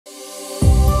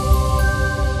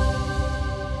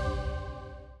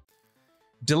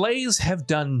Delays have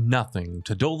done nothing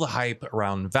to dull the hype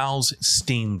around Valve's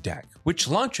Steam Deck, which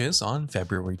launches on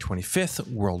February 25th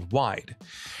worldwide.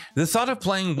 The thought of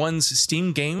playing one's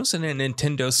Steam games in a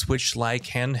Nintendo Switch-like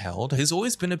handheld has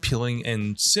always been appealing,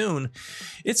 and soon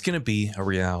it's going to be a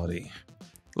reality.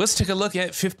 Let's take a look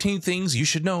at 15 things you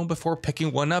should know before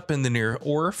picking one up in the near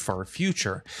or far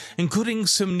future, including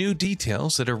some new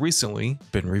details that have recently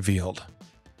been revealed.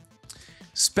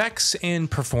 Specs and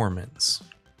performance.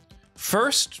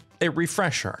 First, a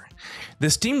refresher.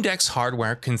 The Steam Deck's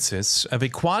hardware consists of a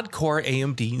quad-core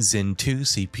AMD Zen 2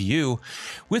 CPU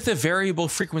with a variable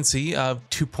frequency of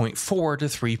 2.4 to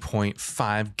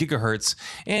 3.5 GHz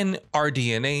and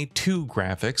RDNA 2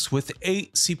 graphics with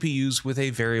 8 CPUs with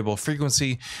a variable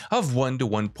frequency of 1 to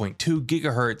 1.2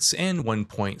 GHz and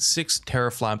 1.6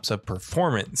 teraflops of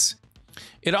performance.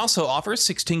 It also offers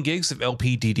 16 gigs of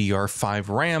LPDDR5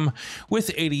 RAM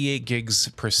with 88 gigs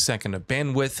per second of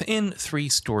bandwidth in 3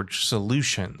 storage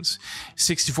solutions,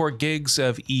 64 gigs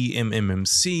of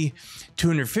eMMC,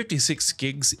 256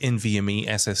 gigs NVMe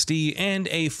SSD, and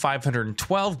a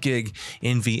 512 gig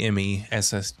NVMe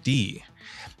SSD.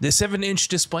 The 7-inch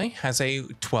display has a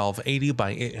 1280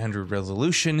 by 800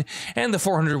 resolution, and the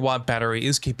 400-watt battery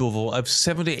is capable of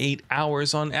 7 to 8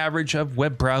 hours on average of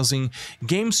web browsing,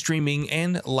 game streaming,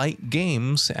 and light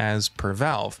games as per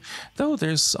Valve, though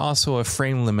there's also a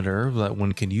frame limiter that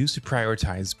one can use to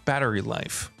prioritize battery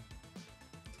life.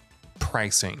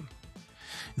 Pricing.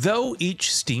 Though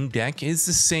each Steam Deck is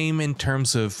the same in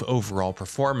terms of overall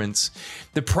performance,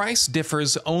 the price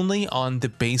differs only on the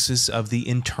basis of the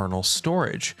internal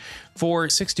storage. For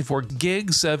 64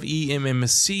 gigs of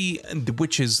eMMC,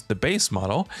 which is the base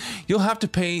model, you'll have to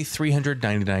pay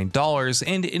 $399,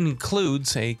 and it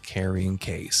includes a carrying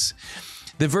case.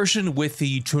 The version with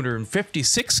the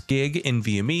 256 gig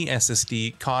NVMe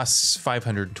SSD costs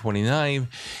 $529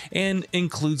 and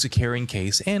includes a carrying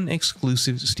case and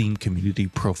exclusive Steam Community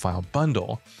Profile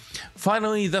bundle.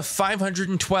 Finally, the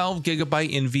 512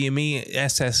 gigabyte NVMe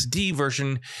SSD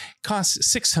version costs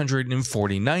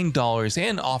 $649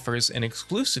 and offers an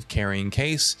exclusive carrying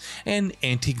case and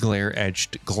anti-glare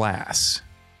edged glass.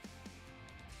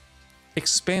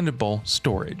 Expandable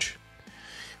storage.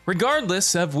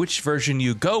 Regardless of which version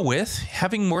you go with,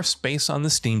 having more space on the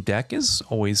Steam Deck is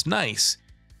always nice.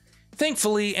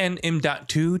 Thankfully, an M.2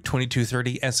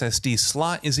 2230 SSD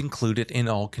slot is included in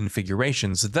all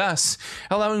configurations, thus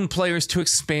allowing players to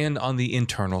expand on the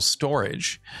internal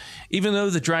storage. Even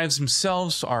though the drives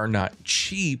themselves are not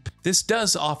cheap, this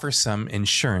does offer some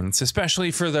insurance, especially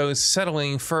for those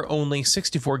settling for only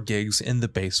 64 gigs in the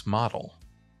base model.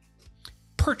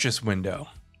 Purchase window.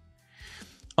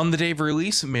 On the day of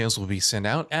release, mails will be sent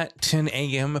out at 10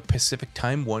 a.m. Pacific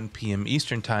Time, 1 p.m.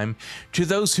 Eastern Time to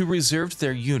those who reserved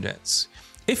their units.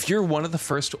 If you're one of the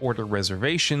first order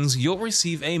reservations, you'll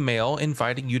receive a mail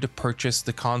inviting you to purchase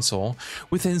the console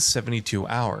within 72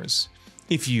 hours.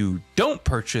 If you don't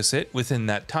purchase it within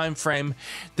that time frame,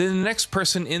 then the next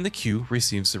person in the queue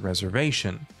receives the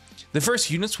reservation. The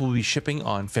first units will be shipping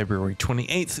on February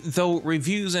 28th, though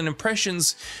reviews and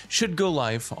impressions should go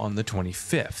live on the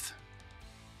 25th.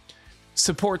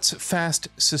 Supports fast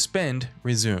suspend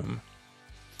resume.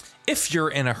 If you're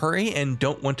in a hurry and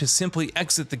don't want to simply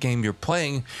exit the game you're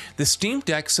playing, the Steam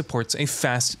Deck supports a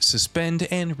fast suspend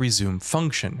and resume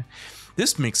function.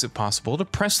 This makes it possible to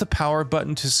press the power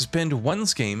button to suspend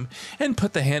one's game and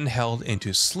put the handheld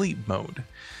into sleep mode.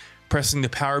 Pressing the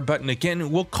power button again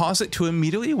will cause it to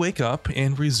immediately wake up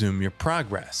and resume your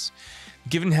progress.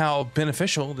 Given how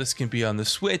beneficial this can be on the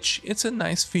Switch, it's a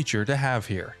nice feature to have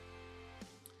here.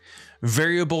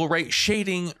 Variable rate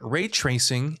shading, ray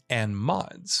tracing, and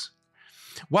mods.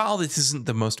 While this isn't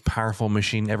the most powerful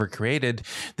machine ever created,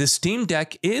 the Steam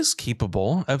Deck is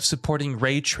capable of supporting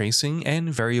ray tracing and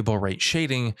variable rate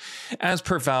shading, as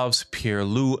per Valve's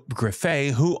Pierre-Loup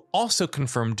Griffet, who also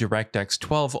confirmed DirectX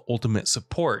 12 Ultimate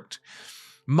support.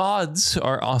 Mods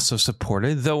are also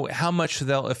supported, though how much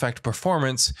they'll affect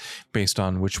performance based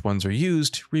on which ones are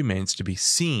used remains to be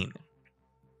seen.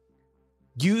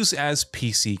 Use as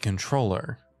PC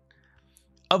controller.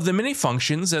 Of the many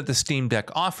functions that the Steam Deck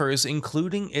offers,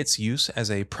 including its use as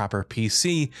a proper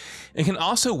PC, it can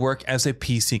also work as a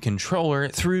PC controller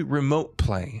through remote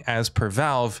play, as per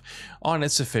Valve on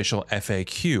its official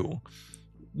FAQ.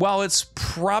 While it's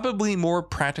probably more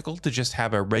practical to just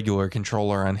have a regular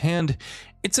controller on hand,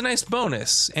 it's a nice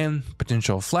bonus and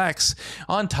potential flex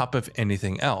on top of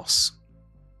anything else.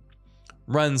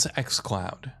 Runs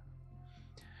xCloud.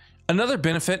 Another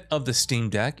benefit of the Steam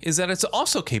Deck is that it's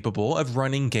also capable of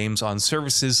running games on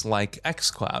services like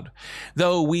xCloud.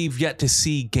 Though we've yet to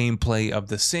see gameplay of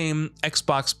the same,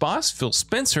 Xbox boss Phil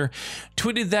Spencer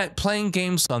tweeted that playing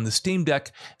games on the Steam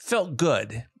Deck felt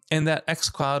good and that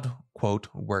xCloud, quote,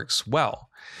 works well.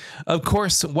 Of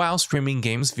course, while streaming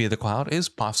games via the cloud is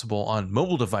possible on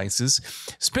mobile devices,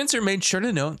 Spencer made sure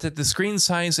to note that the screen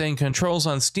size and controls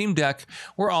on Steam Deck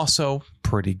were also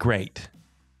pretty great.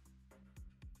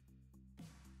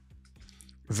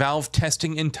 Valve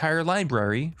testing entire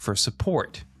library for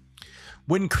support.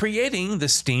 When creating the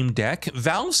Steam Deck,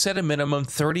 Valve set a minimum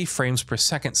 30 frames per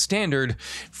second standard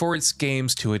for its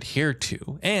games to adhere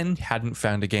to, and hadn't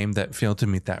found a game that failed to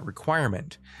meet that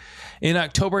requirement. In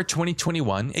October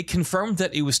 2021, it confirmed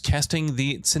that it was testing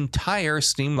its entire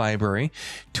Steam library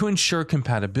to ensure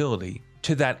compatibility.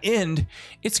 To that end,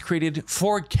 it's created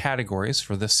 4 categories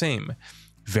for the same.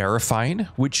 Verified,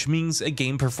 which means a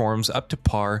game performs up to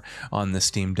par on the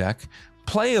Steam Deck.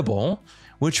 Playable,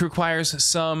 which requires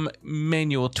some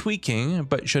manual tweaking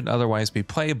but should otherwise be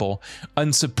playable.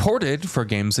 Unsupported for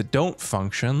games that don't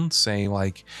function, say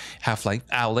like Half-Life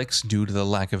Alyx due to the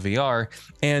lack of VR.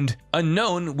 And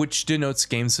unknown, which denotes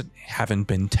games that haven't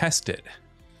been tested.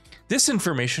 This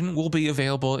information will be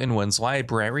available in one's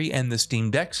library and the Steam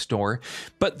Deck store,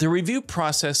 but the review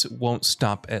process won't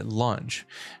stop at launch.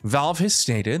 Valve has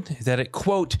stated that it,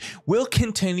 quote, will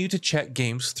continue to check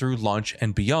games through launch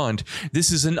and beyond.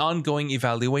 This is an ongoing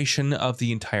evaluation of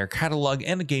the entire catalog,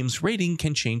 and a game's rating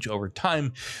can change over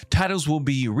time. Titles will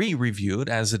be re-reviewed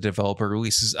as the developer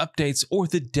releases updates or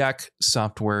the deck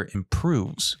software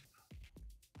improves.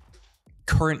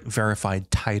 Current verified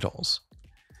titles.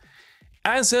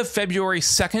 As of February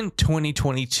 2nd,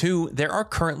 2022, there are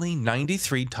currently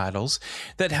 93 titles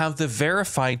that have the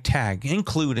verified tag,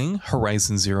 including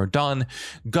Horizon Zero Dawn,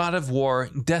 God of War,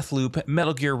 Deathloop,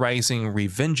 Metal Gear Rising: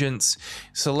 Revengeance,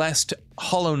 Celeste,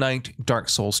 Hollow Knight, Dark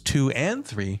Souls 2 and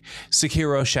 3,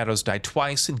 Sekiro: Shadows Die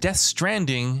Twice, Death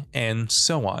Stranding, and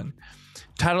so on.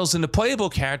 Titles in the playable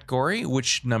category,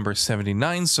 which numbers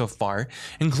 79 so far,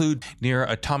 include Nier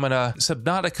Automata,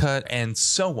 Subnautica, and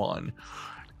so on.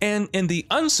 And in the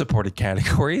unsupported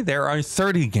category, there are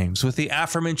 30 games, with the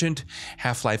aforementioned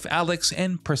Half-Life Alyx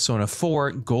and Persona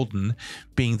 4 Golden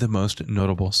being the most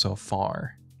notable so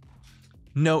far.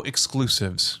 No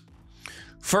exclusives.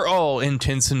 For all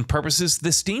intents and purposes,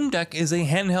 the Steam Deck is a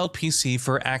handheld PC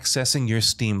for accessing your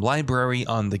Steam library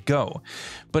on the go,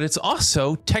 but it's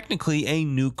also technically a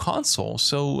new console,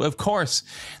 so of course,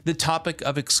 the topic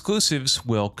of exclusives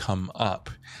will come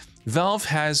up. Valve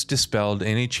has dispelled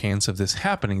any chance of this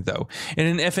happening, though. In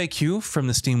an FAQ from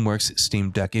the Steamworks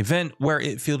Steam Deck event, where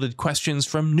it fielded questions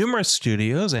from numerous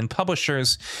studios and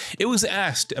publishers, it was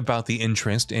asked about the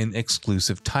interest in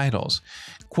exclusive titles.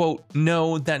 Quote,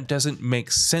 "No, that doesn't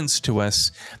make sense to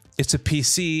us. It's a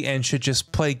PC and should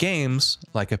just play games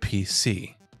like a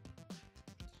PC."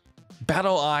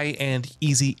 BattleEye and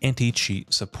easy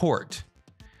anti-cheat support.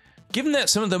 Given that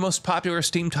some of the most popular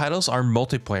Steam titles are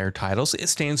multiplayer titles, it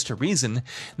stands to reason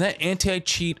that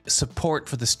anti-cheat support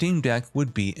for the Steam Deck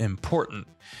would be important.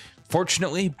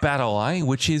 Fortunately, BattleEye,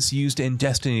 which is used in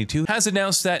Destiny 2, has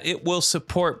announced that it will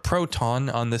support Proton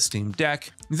on the Steam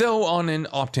Deck, though on an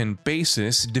opt-in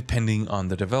basis depending on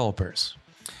the developers.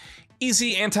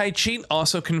 Easy Anti-Cheat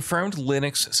also confirmed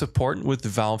Linux support, with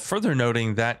Valve further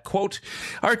noting that, quote,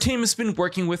 "Our team has been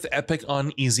working with Epic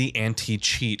on Easy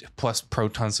Anti-Cheat plus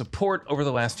Proton support over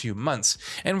the last few months,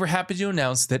 and we're happy to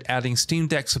announce that adding Steam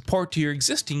Deck support to your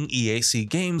existing EAC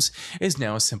games is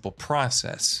now a simple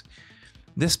process."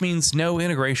 This means no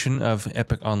integration of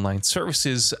Epic Online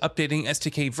services, updating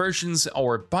SDK versions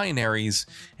or binaries,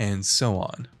 and so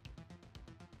on.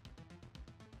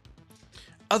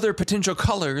 Other potential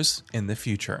colors in the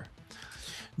future.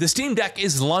 The Steam Deck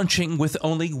is launching with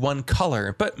only one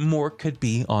color, but more could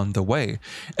be on the way.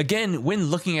 Again, when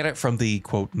looking at it from the,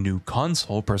 quote, new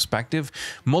console perspective,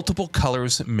 multiple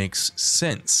colors makes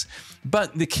sense.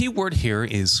 But the key word here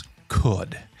is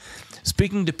could.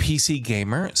 Speaking to PC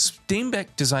Gamer, Steam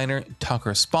Deck designer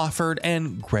Tucker Spofford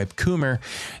and Greg Coomer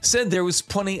said there was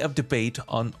plenty of debate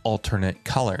on alternate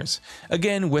colors.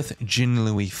 Again, with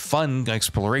genuinely fun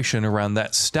exploration around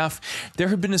that stuff, there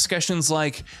have been discussions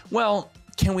like, well,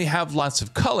 can we have lots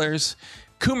of colors?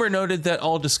 Coomer noted that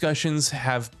all discussions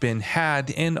have been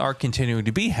had and are continuing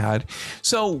to be had,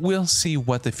 so we'll see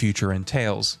what the future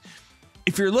entails.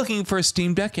 If you're looking for a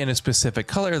Steam Deck in a specific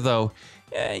color, though,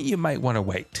 you might want to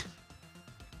wait.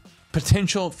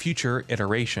 Potential future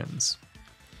iterations.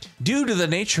 Due to the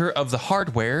nature of the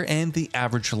hardware and the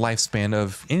average lifespan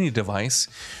of any device,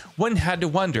 one had to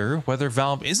wonder whether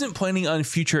Valve isn't planning on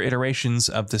future iterations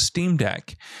of the Steam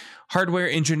Deck. Hardware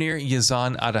engineer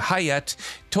Yazan Adahayat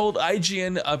told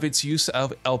IGN of its use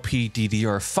of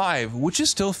LPDDR5, which is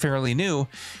still fairly new,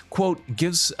 quote,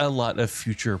 gives a lot of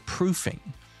future proofing.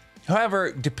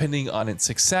 However, depending on its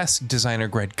success, designer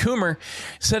Greg Coomer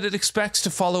said it expects to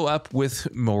follow up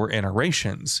with more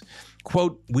iterations.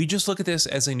 Quote, we just look at this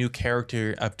as a new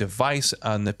character of device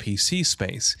on the PC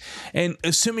space, and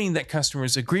assuming that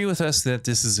customers agree with us that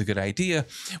this is a good idea,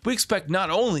 we expect not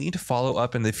only to follow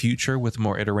up in the future with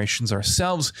more iterations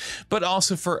ourselves, but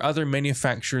also for other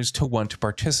manufacturers to want to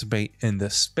participate in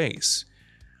this space.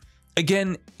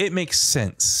 Again, it makes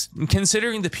sense,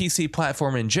 considering the PC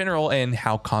platform in general and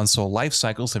how console life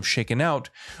cycles have shaken out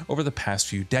over the past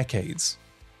few decades.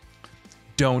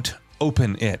 Don't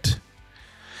open it.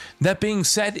 That being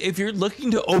said, if you're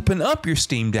looking to open up your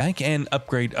Steam Deck and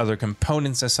upgrade other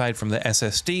components aside from the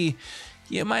SSD,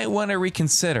 you might want to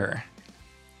reconsider.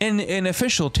 In an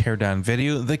official teardown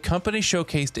video, the company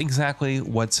showcased exactly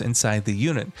what's inside the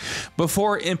unit,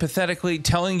 before empathetically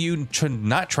telling you to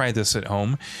not try this at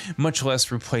home, much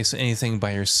less replace anything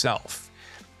by yourself.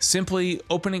 Simply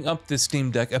opening up the Steam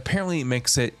Deck apparently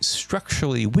makes it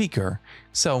structurally weaker,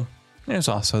 so there's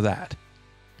also that.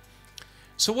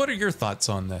 So what are your thoughts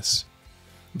on this?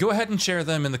 Go ahead and share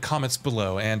them in the comments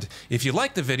below, and if you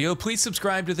like the video, please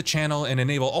subscribe to the channel and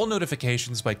enable all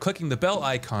notifications by clicking the bell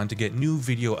icon to get new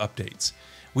video updates.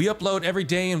 We upload every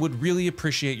day and would really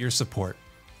appreciate your support.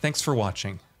 Thanks for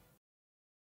watching.